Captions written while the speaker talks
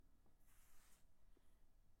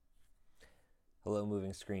Hello,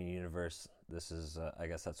 moving screen universe. This is, I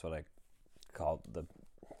guess that's what I call the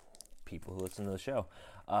people who listen to the show.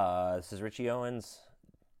 This is Richie Owens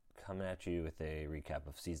coming at you with a recap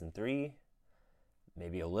of season 3,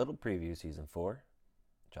 maybe a little preview season 4,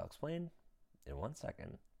 which I'll explain in 1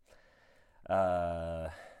 second.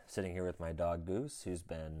 Sitting here with my dog Ghüs, who's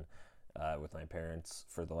been with my parents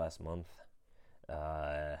for the last month,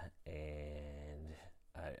 and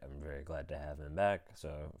I'm very glad to have him back.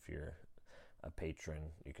 So if you're a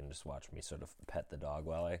patron, you can just watch me sort of pet the dog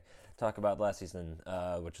while I talk about last season,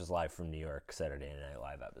 which was live from New York, Saturday Night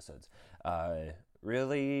Live episodes.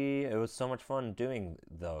 Really, it was so much fun doing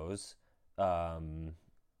those. Some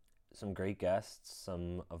great guests,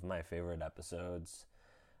 some of my favorite episodes.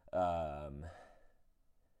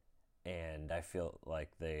 And I feel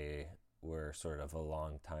like they were sort of a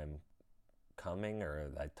long time coming,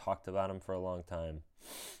 or I talked about them for a long time.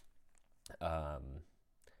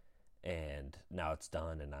 And now it's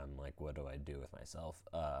done, and I'm like, what do I do with myself?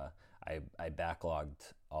 I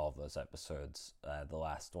backlogged all of those episodes. The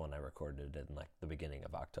last one I recorded in like the beginning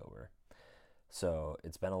of October. So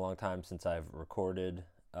it's been a long time since I've recorded,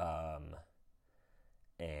 and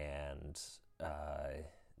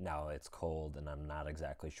now it's cold, and I'm not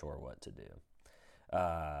exactly sure what to do.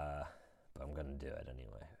 But I'm going to do it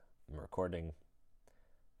anyway. I'm recording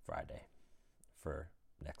Friday for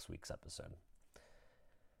next week's episode.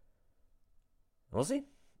 We'll see.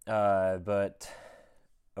 But,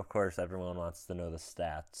 of course, everyone wants to know the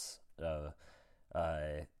stats.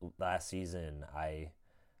 Last season, I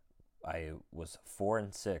was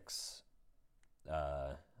 4-6.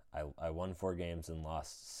 I won 4 games and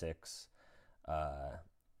lost 6.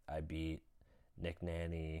 I beat Nick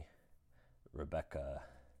Nanny, Rebecca,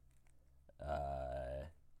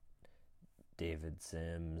 David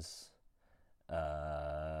Sims,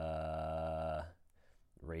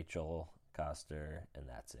 Rachel Coster, and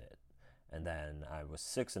that's it. And then I was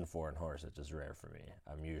 6-4 in horse, which is rare for me.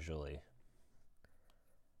 I'm usually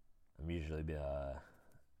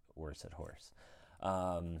worse at horse.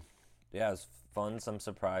 Yeah, it was fun. Some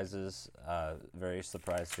surprises. Very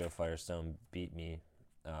surprised Joe Firestone beat me.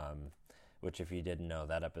 Which, if you didn't know,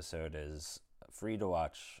 that episode is free to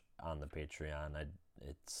watch on the Patreon.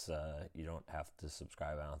 It's you don't have to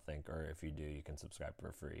subscribe, I don't think, or if you do, you can subscribe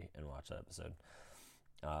for free and watch that episode.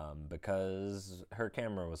 Because her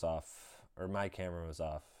camera was off, or my camera was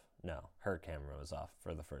off. No, her camera was off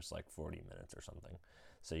for the first 40 minutes or something.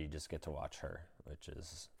 So you just get to watch her, which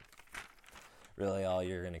is really all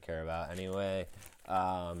you're going to care about anyway.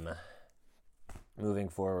 Moving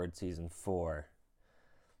forward, season 4.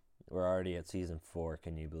 We're already at season 4.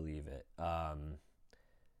 Can you believe it?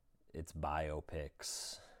 It's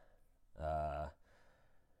biopics.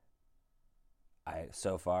 I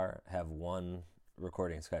so far have 1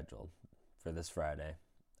 recording scheduled for this Friday.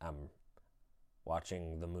 I'm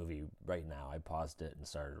watching the movie right now. I paused it and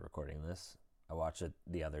started recording this. I watched it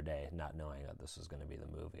the other day, not knowing that this was going to be the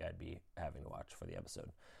movie I'd be having to watch for the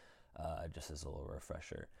episode, just as a little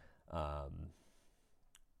refresher.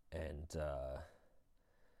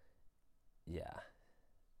 Yeah,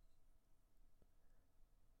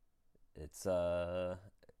 it's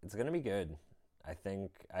gonna be good. I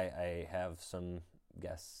think I have some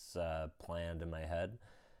guests planned in my head.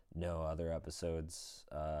 No other episodes,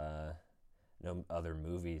 no other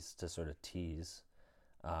movies to sort of tease.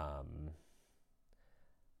 I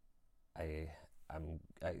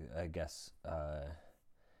guess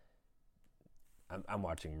I'm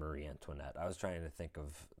watching Marie Antoinette. I was trying to think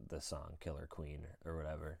of the song Killer Queen or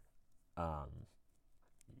whatever.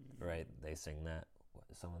 Right? They sing that. What,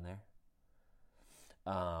 is someone there?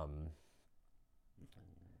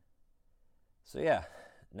 So yeah,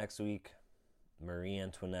 next week, Marie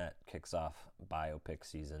Antoinette kicks off biopic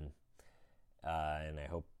season, and I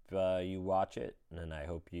hope you watch it, and I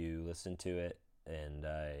hope you listen to it, and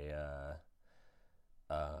I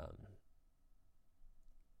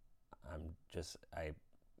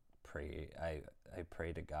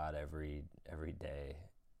pray to God every day,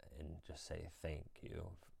 and just say thank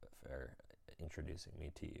you for introducing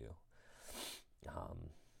me to you.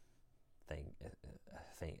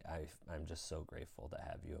 I'm just so grateful to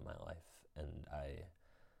have you in my life, and I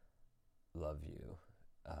love you.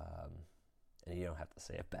 And you don't have to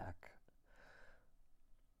say it back.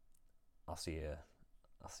 I'll see you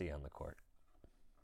on the court.